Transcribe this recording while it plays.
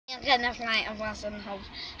Gonna play a wasn't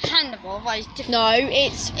handball, but it's different. No,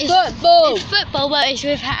 it's football. It's football, but it's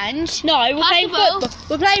with hands. No, we're playing Basketball. football.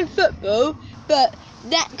 We're playing football, but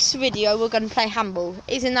next video we're going to play handball.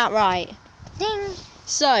 Isn't that right? Ding.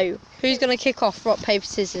 So, who's going to kick off? Rock, paper,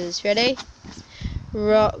 scissors. Ready?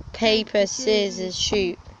 Rock, paper, scissors,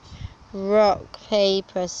 shoot. Rock,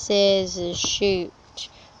 paper, scissors, shoot.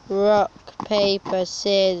 Rock, paper,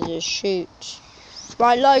 scissors, shoot.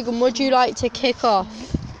 Right, Logan, would you like to kick off?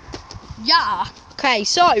 Yeah. Okay,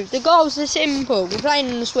 so the goals are simple. We're playing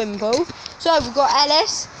in the swimming pool. So we've got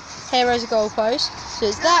Ellis here as a goalpost. So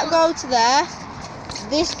it's that goal to there,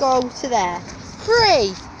 this goal to there.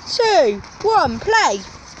 3, 2, 1, play.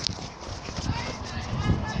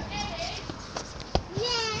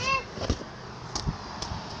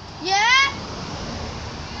 Yeah.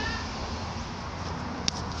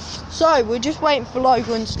 So we're just waiting for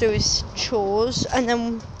Logan to do his chores, and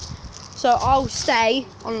then so I'll stay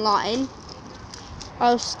online.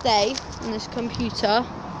 I'll stay on this computer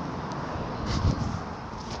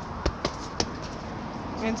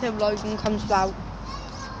until Logan comes out.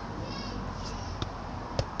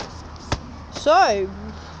 So,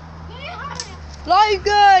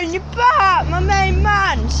 Logan, you're back, my main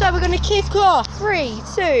man. So we're gonna kick off. 3,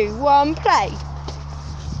 2, 1, play.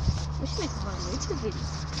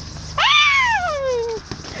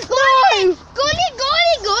 No!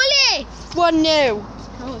 Goalie! 1-0.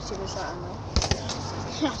 Oh, she was that on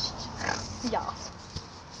Yeah.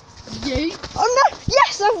 You? Oh no!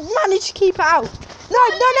 Yes, I've managed to keep it out. No,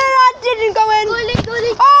 I didn't go in.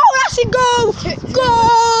 Goalie! Oh, that's a goal!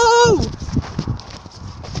 Goal!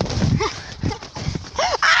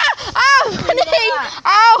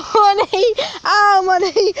 Ow,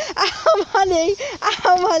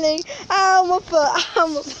 money! Ow, my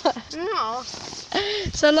foot! No.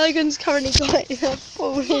 So Logan's currently got a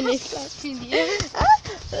ball in his leg.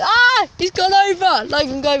 He's gone over.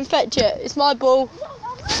 Logan, go and fetch it. It's my ball.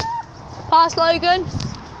 Pass, Logan.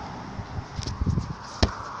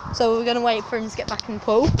 So we're going to wait for him to get back in the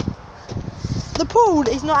pool. The pool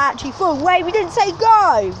is not actually full. Wait, we didn't say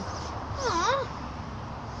go. Aww.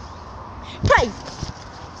 Play.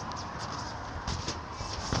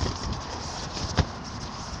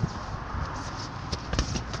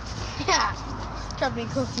 Yeah. Probably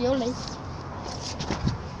coffee only.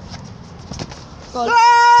 Go! Goalie!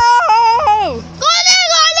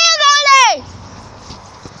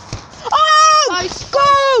 Oh! Nice.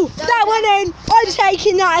 Goal! That went in. I'm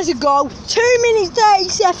taking that as a goal. 2 minutes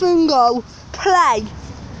 37 goal. Play.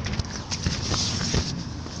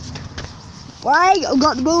 Wait, I've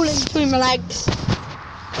got the ball in between my legs.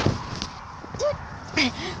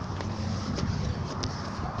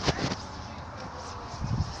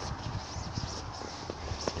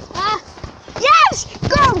 Yes!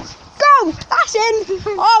 Go! That's in!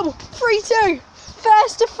 Oh, 3-2.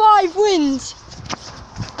 First to 5 wins.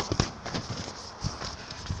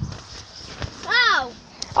 Ow!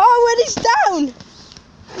 Oh, and it's down.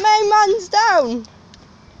 Main man's down.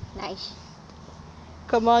 Nice.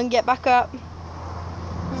 Come on, get back up. No.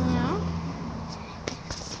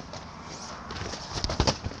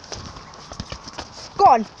 Go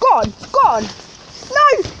on. No,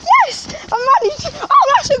 yes! I managed. Oh,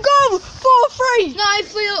 that's a goal. 4-3. No,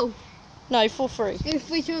 3-0. No, 4-3. It was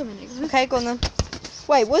 3-2 a minute ago. Okay, go on then.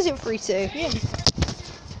 Wait, was it 3-2? Yeah.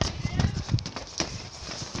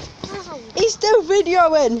 He's still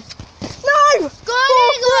videoing. No!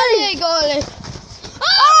 Goalie!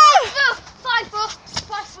 Oh!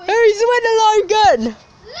 5-4. Who's the winner, Logan?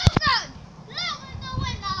 Look at the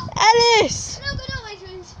winner! Ellis! Look at the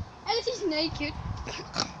winner! Ellis is naked.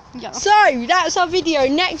 Yeah. So, that's our video.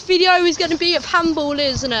 Next video is going to be of handball,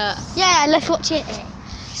 isn't it? Yeah, let's watch it.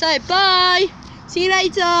 So, bye. See you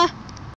later.